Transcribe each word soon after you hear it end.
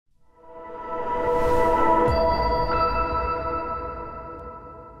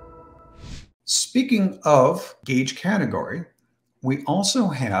Speaking of Gage category, we also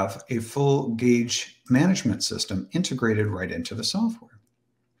have a full Gage management system integrated right into the software.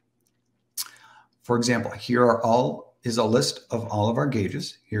 For example, here is a list of all of our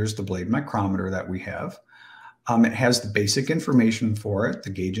gauges. Here's the blade micrometer that we have. It has the basic information for it, the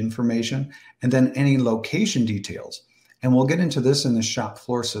gauge information, and then any location details. And we'll get into this in the shop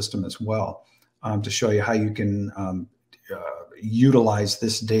floor system as well to show you how you can utilize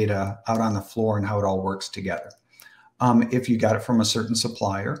this data out on the floor and how it all works together. If you got it from a certain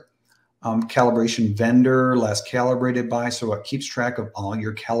supplier, calibration vendor, last calibrated by, so it keeps track of all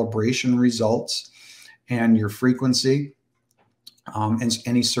your calibration results and your frequency and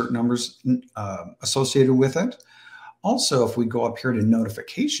any certain numbers associated with it. Also, if we go up here to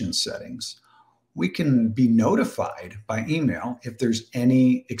notification settings, we can be notified by email if there's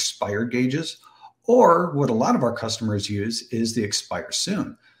any expired gauges, or what a lot of our customers use is the expire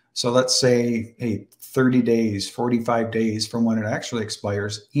soon. So let's say, hey, 30 days, 45 days from when it actually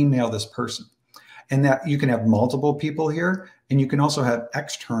expires, email this person. And that you can have multiple people here, and you can also have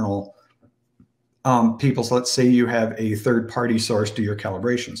external people. So let's say you have a third-party source to your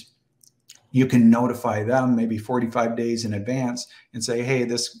calibrations. You can notify them maybe 45 days in advance and say, hey,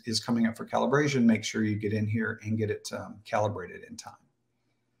 this is coming up for calibration. Make sure you get in here and get it calibrated in time.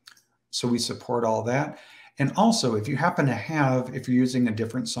 So we support all that. And also, if you happen to have, if you're using a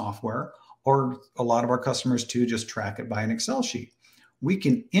different software, or a lot of our customers too just track it by an Excel sheet, we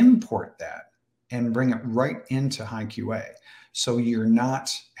can import that and bring it right into HiQA. So you're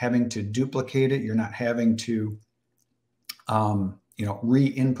not having to duplicate it. You're not having to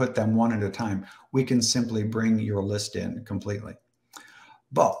re-input them one at a time. We can simply bring your list in completely.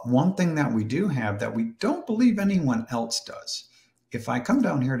 But one thing that we do have that we don't believe anyone else does, if I come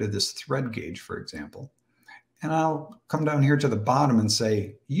down here to this thread gauge, for example, and I'll come down here to the bottom and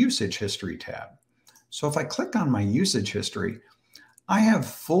say usage history tab. So if I click on my usage history, I have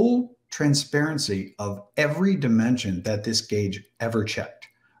full transparency of every dimension that this gauge ever checked,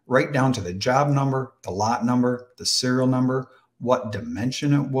 right down to the job number, the lot number, the serial number, what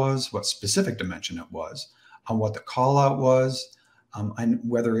dimension it was, what specific dimension it was, what the call out was, and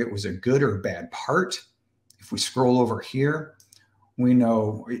whether it was a good or bad part. If we scroll over here, we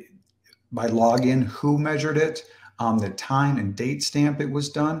know by login who measured it, the time and date stamp it was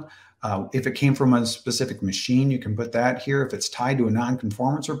done. If it came from a specific machine, you can put that here. If it's tied to a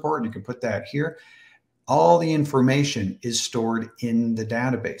non-conformance report, you can put that here. All the information is stored in the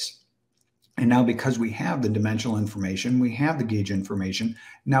database. And now because we have the dimensional information, we have the gauge information,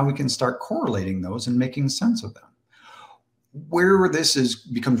 now we can start correlating those and making sense of them. Where this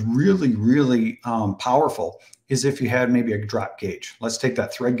becomes really, really powerful is if you had maybe a drop gauge. Let's take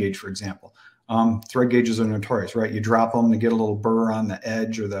that thread gauge, for example. Thread gauges are notorious, right? You drop them to get a little burr on the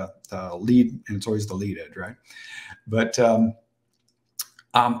edge or the lead, and it's always the lead edge, right? But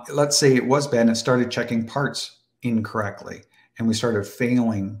let's say it was bad and it started checking parts incorrectly, and we started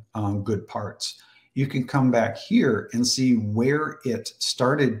failing good parts. You can come back here and see where it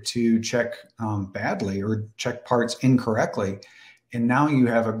started to check badly or check parts incorrectly. And now you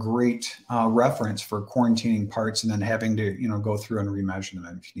have a great reference for quarantining parts and then having to go through and remeasure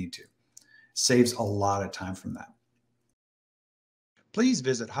them if you need to. Saves a lot of time from that. Please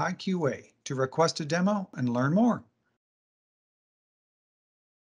visit HiQA to request a demo and learn more.